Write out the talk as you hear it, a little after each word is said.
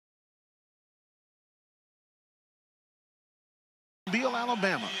Mobile,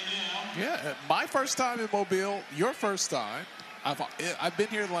 Alabama. Yeah, my first time in Mobile, your first time. I've been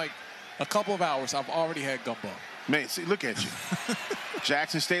here like a couple of hours. I've already had gumbo. Man, see, look at you.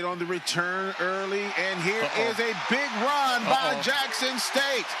 Jackson State on the return early, and here is a big run by Jackson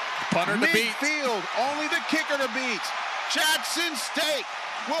State. Punter to beat. Midfield, only the kicker to beat. Jackson State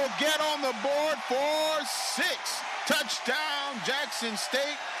will get on the board for 6. Touchdown, Jackson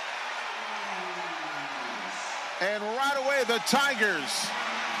State. And right away, the Tigers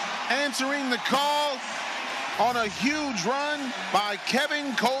answering the call on a huge run by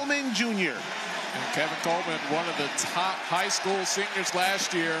Kevin Coleman Jr. And Kevin Coleman, one of the top high school seniors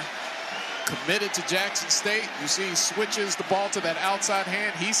last year, committed to Jackson State. You see he switches the ball to that outside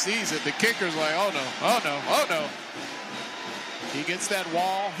hand. He sees it. The kicker's like, oh no, oh no, oh no. He gets that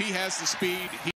wall. He has the speed.